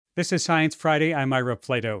This is Science Friday. I'm Ira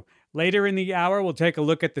Plato. Later in the hour, we'll take a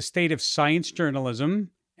look at the state of science journalism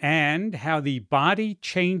and how the body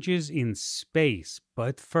changes in space.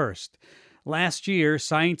 But first, last year,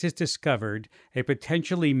 scientists discovered a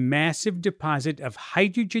potentially massive deposit of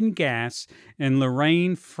hydrogen gas in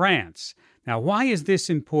Lorraine, France. Now, why is this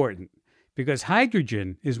important? Because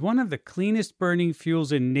hydrogen is one of the cleanest burning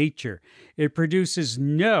fuels in nature. It produces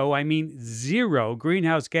zero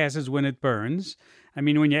greenhouse gases when it burns.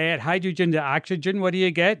 When you add hydrogen to oxygen, what do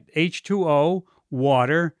you get? H2O,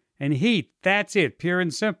 water, and heat. That's it, pure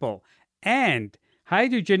and simple. And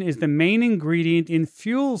hydrogen is the main ingredient in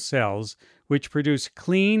fuel cells, which produce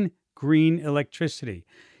clean, green electricity.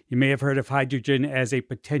 You may have heard of hydrogen as a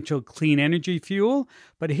potential clean energy fuel,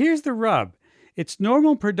 but here's the rub. Its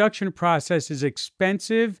normal production process is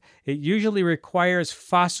expensive. It usually requires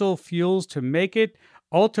fossil fuels to make it,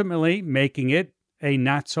 ultimately making it a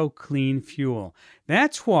not-so-clean fuel.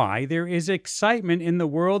 That's why there is excitement in the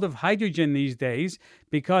world of hydrogen these days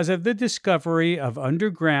because of the discovery of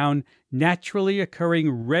underground, naturally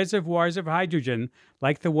occurring reservoirs of hydrogen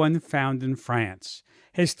like the one found in France.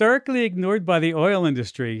 Historically ignored by the oil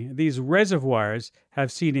industry, these reservoirs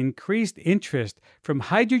have seen increased interest from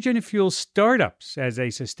hydrogen fuel startups as a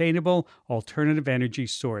sustainable alternative energy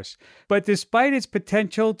source. But despite its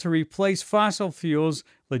potential to replace fossil fuels,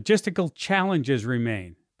 logistical challenges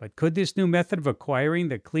remain. But could this new method of acquiring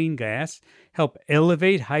the clean gas help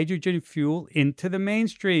elevate hydrogen fuel into the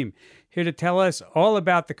mainstream? Here to tell us all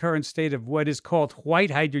about the current state of what is called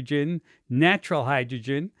white hydrogen, natural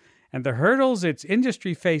hydrogen, and the hurdles its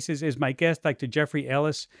industry faces is my guest, Dr. Jeffrey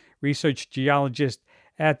Ellis, research geologist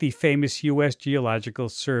at the famous U.S. Geological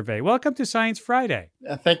Survey. Welcome to Science Friday.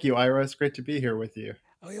 Thank you, Ira. It's great to be here with you.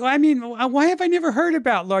 Why have I never heard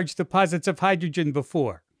about large deposits of hydrogen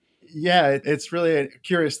before? Yeah, it's really a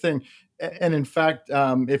curious thing. And in fact,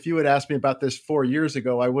 if you had asked me about this 4 years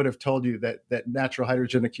ago, I would have told you that natural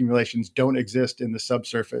hydrogen accumulations don't exist in the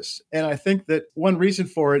subsurface. And I think that one reason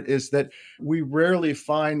for it is that we rarely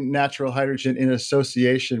find natural hydrogen in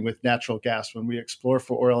association with natural gas when we explore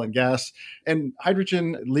for oil and gas. And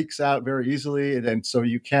hydrogen leaks out very easily, and so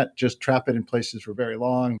you can't just trap it in places for very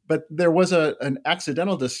long. But there was an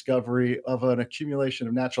accidental discovery of an accumulation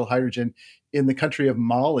of natural hydrogen in the country of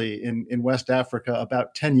Mali in West Africa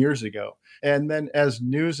about 10 years ago. And then as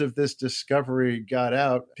news of this discovery got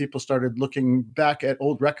out, people started looking back at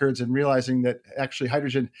old records and realizing that actually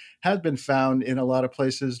hydrogen had been found in a lot of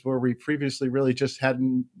places where we previously really just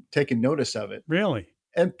hadn't taken notice of it. Really?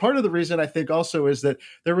 And part of the reason I think also is that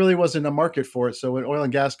there really wasn't a market for it. So when oil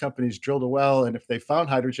and gas companies drilled a well, and if they found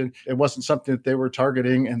hydrogen, it wasn't something that they were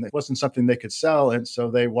targeting and it wasn't something they could sell. And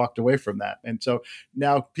so they walked away from that. And so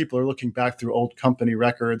now people are looking back through old company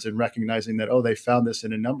records and recognizing that, they found this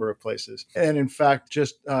in a number of places. And in fact,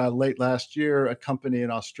 just late last year, a company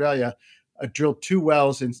in Australia drilled 2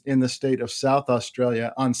 wells in the state of South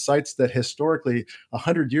Australia on sites that historically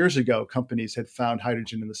 100 years ago companies had found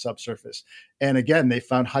hydrogen in the subsurface. And again, they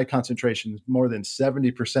found high concentrations, more than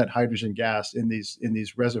 70% hydrogen gas in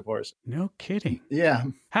these reservoirs. No kidding. Yeah.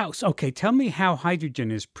 Okay, tell me how hydrogen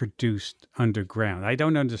is produced underground. I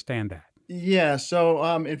don't understand that. Yeah. So,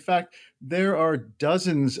 in fact, there are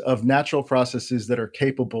dozens of natural processes that are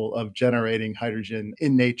capable of generating hydrogen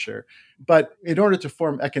in nature. But in order to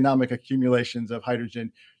form economic accumulations of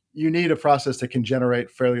hydrogen, you need a process that can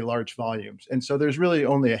generate fairly large volumes. And so there's really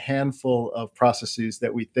only a handful of processes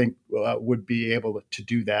that we think would be able to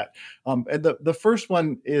do that. And the first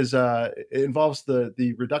one is it involves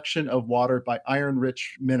the reduction of water by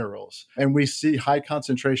iron-rich minerals. And we see high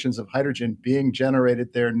concentrations of hydrogen being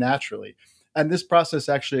generated there naturally. And this process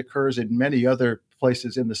actually occurs in many other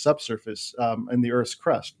places in the subsurface, in the Earth's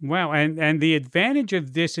crust. Wow. And the advantage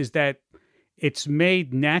of this is that it's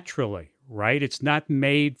made naturally, right? It's not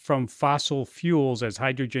made from fossil fuels as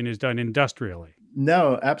hydrogen is done industrially.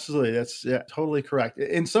 No, absolutely. That's totally correct.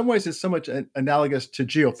 In some ways, it's somewhat analogous to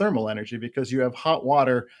geothermal energy because you have hot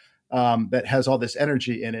water that has all this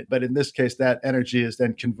energy in it. But in this case, that energy is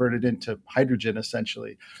then converted into hydrogen,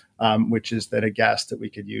 essentially, which is then a gas that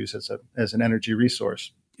we could use as an energy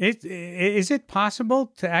resource. Is it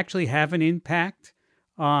possible to actually have an impact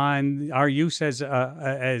on our use as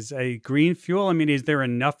a green fuel? Is there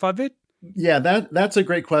enough of it? Yeah, that's a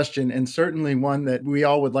great question, and certainly one that we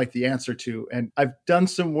all would like the answer to. And I've done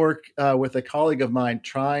some work with a colleague of mine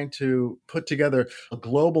trying to put together a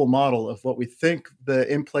global model of what we think the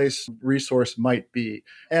in-place resource might be.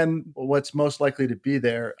 And what's most likely to be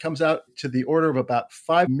there comes out to the order of about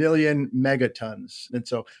 5 million megatons. And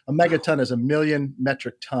so a megaton is 1 million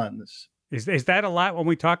metric tons. Is that a lot when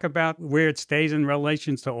we talk about where it stays in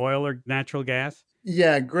relations to oil or natural gas?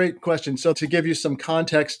 Yeah, great question. So to give you some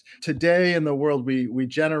context, today in the world, we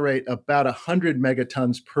generate about 100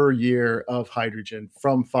 megatons per year of hydrogen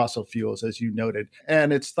from fossil fuels, as you noted.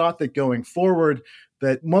 And it's thought that going forward,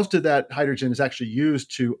 that most of that hydrogen is actually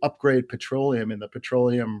used to upgrade petroleum in the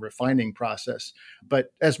petroleum refining process.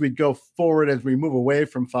 But as we go forward, as we move away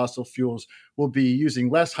from fossil fuels, we'll be using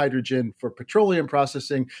less hydrogen for petroleum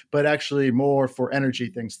processing, but actually more for energy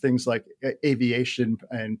things, things like aviation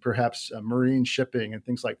and perhaps marine shipping and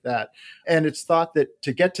things like that. And it's thought that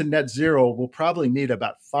to get to net zero, we'll probably need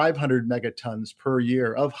about 500 megatons per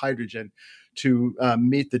year of hydrogen to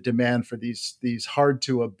meet the demand for these hard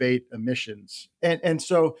to abate emissions. And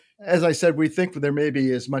so, as I said, we think there may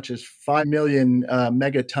be as much as 5 million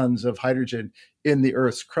megatons of hydrogen in the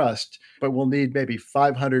Earth's crust, but we'll need maybe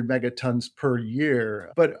 500 megatons per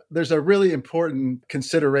year. But there's a really important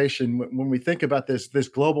consideration when we think about this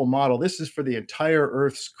global model. This is for the entire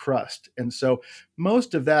Earth's crust. And so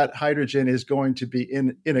most of that hydrogen is going to be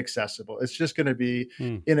inaccessible. It's just going to be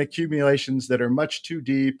in accumulations that are much too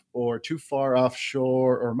deep or too far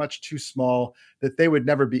offshore or much too small that they would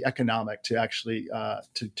never be economic to actually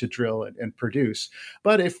to drill and produce.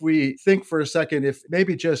 But if we think for a second, if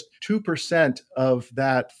maybe just 2% of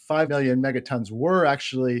that 5 million megatons were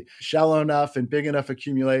actually shallow enough and big enough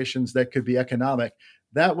accumulations that could be economic,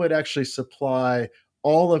 that would actually supply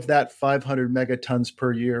all of that 500 megatons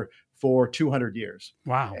per year for 200 years.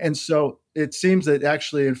 Wow. And so it seems that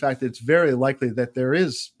actually, in fact, it's very likely that there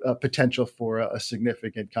is a potential for a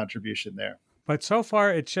significant contribution there. But so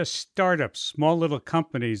far, it's just startups, small little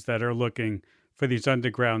companies that are looking for these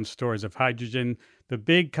underground stores of hydrogen. The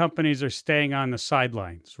big companies are staying on the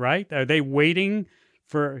sidelines, right? Are they waiting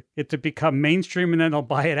for it to become mainstream and then they'll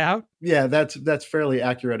buy it out? Yeah, that's fairly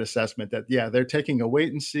accurate assessment that, yeah, they're taking a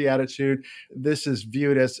wait and see attitude. This is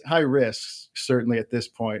viewed as high risk, certainly at this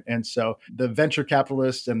point. And so the venture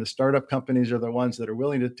capitalists and the startup companies are the ones that are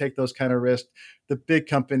willing to take those kind of risks. The big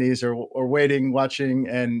companies are waiting, watching,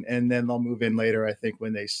 and then they'll move in later, I think,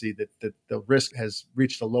 when they see that the risk has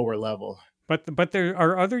reached a lower level. But there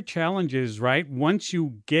are other challenges, right? Once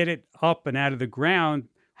you get it up and out of the ground,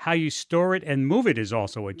 how you store it and move it is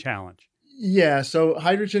also a challenge. Yeah, so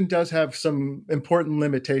hydrogen does have some important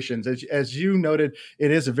limitations. As you noted,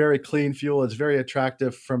 it is a very clean fuel. It's very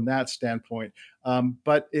attractive from that standpoint.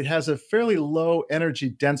 But it has a fairly low energy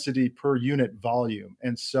density per unit volume.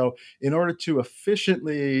 And so in order to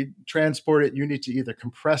efficiently transport it, you need to either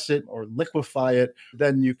compress it or liquefy it.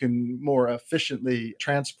 Then you can more efficiently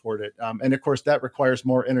transport it. And of course, that requires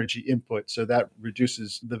more energy input. So that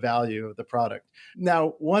reduces the value of the product.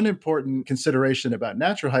 Now, one important consideration about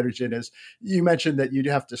natural hydrogen is you mentioned that you'd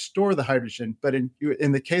have to store the hydrogen, but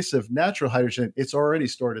in the case of natural hydrogen, it's already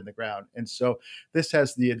stored in the ground. And so this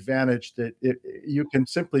has the advantage that you can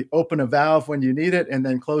simply open a valve when you need it and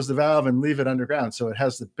then close the valve and leave it underground. So it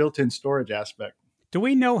has the built-in storage aspect. Do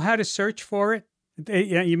we know how to search for it?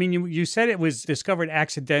 You mean you said it was discovered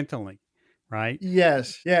accidentally, right?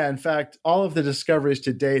 Yes. Yeah. In fact, all of the discoveries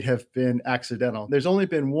to date have been accidental. There's only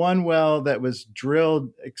been one well that was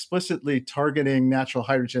drilled explicitly targeting natural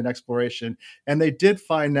hydrogen exploration. And they did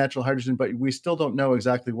find natural hydrogen, but we still don't know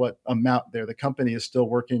exactly what amount there. The company is still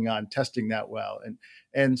working on testing that well.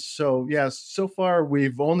 And so, yeah, so far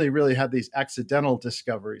we've only really had these accidental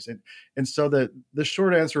discoveries. And so the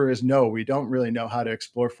short answer is no, we don't really know how to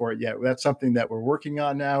explore for it yet. That's something that we're working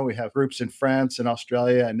on now. We have groups in France and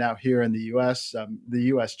Australia and now here in the US. The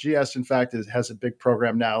USGS, in fact, has a big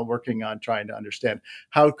program now working on trying to understand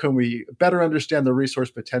how can we better understand the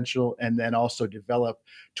resource potential and then also develop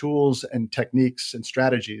tools and techniques and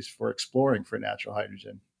strategies for exploring for natural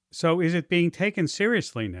hydrogen. So is it being taken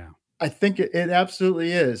seriously now? I think it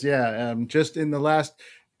absolutely is. Yeah. Just in the last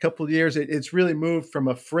couple of years, it's really moved from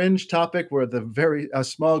a fringe topic where a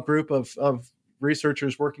small group of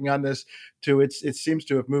researchers working on this to it seems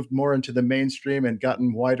to have moved more into the mainstream and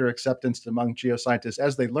gotten wider acceptance among geoscientists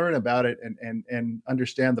as they learn about it and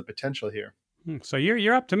understand the potential here. So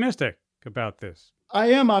you're optimistic about this. I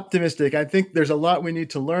am optimistic. I think there's a lot we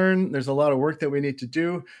need to learn. There's a lot of work that we need to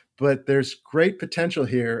do, but there's great potential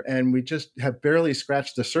here. And we just have barely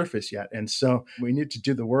scratched the surface yet. And so we need to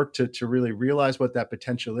do the work to really realize what that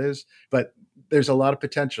potential is. But there's a lot of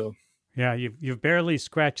potential. Yeah, you've barely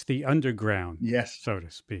scratched the underground, yes, so to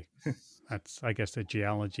speak. That's, I guess, a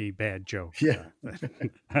geology bad joke. Yeah.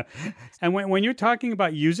 And when you're talking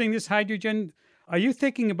about using this hydrogen, are you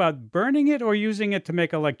thinking about burning it or using it to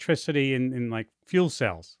make electricity in like fuel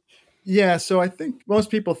cells? Yeah, so I think most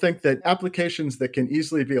people think that applications that can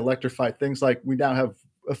easily be electrified, things like we now have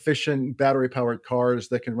efficient battery powered cars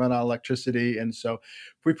that can run on electricity. And so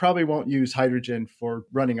we probably won't use hydrogen for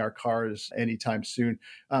running our cars anytime soon.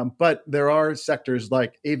 But there are sectors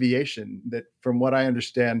like aviation that, from what I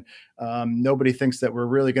understand, nobody thinks that we're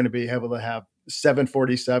really going to be able to have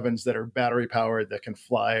 747s that are battery powered that can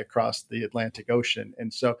fly across the Atlantic Ocean.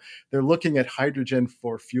 And so they're looking at hydrogen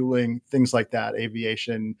for fueling things like that,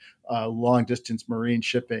 aviation, long distance marine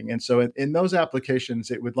shipping. And so in those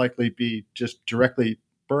applications, it would likely be just directly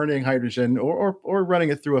burning hydrogen or running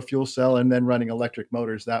it through a fuel cell and then running electric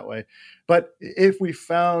motors that way. But if we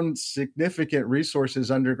found significant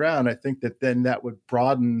resources underground, I think that then that would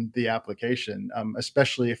broaden the application,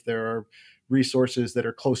 especially if there are resources that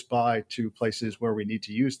are close by to places where we need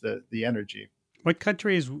to use the energy. What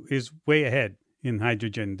country is way ahead in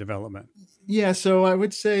hydrogen development? Yeah, so I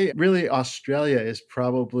would say really Australia is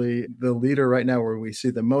probably the leader right now where we see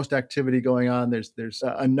the most activity going on. There's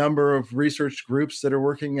a number of research groups that are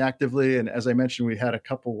working actively. And as I mentioned, we had a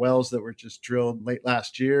couple wells that were just drilled late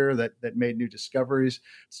last year that made new discoveries.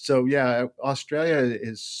 So yeah, Australia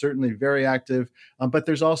is certainly very active. But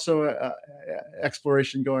there's also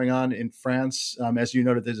exploration going on in France. As you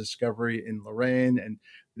noted, the discovery in Lorraine, and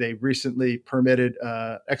they recently permitted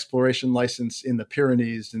exploration license in the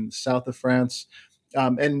Pyrenees in the south of France.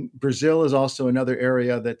 And Brazil is also another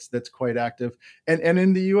area that's quite active. And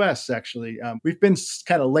in the US, actually, we've been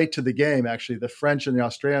kind of late to the game, actually. The French and the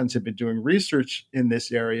Australians have been doing research in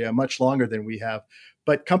this area much longer than we have.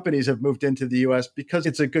 But companies have moved into the US because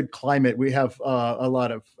it's a good climate. We have a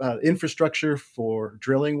lot of infrastructure for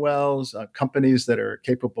drilling wells, companies that are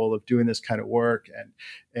capable of doing this kind of work,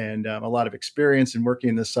 and a lot of experience in working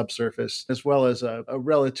in the subsurface, as well as a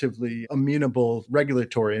relatively amenable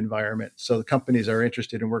regulatory environment. So the companies are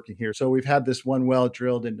interested in working here. So we've had this one well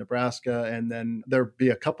drilled in Nebraska, and then there'll be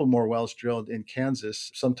a couple more wells drilled in Kansas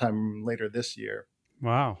sometime later this year.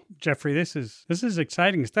 Wow, Jeffrey, this is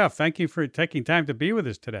exciting stuff. Thank you for taking time to be with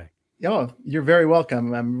us today. Oh, you're very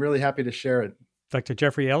welcome. I'm really happy to share it. Dr.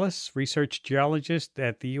 Jeffrey Ellis, research geologist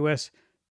at the U.S.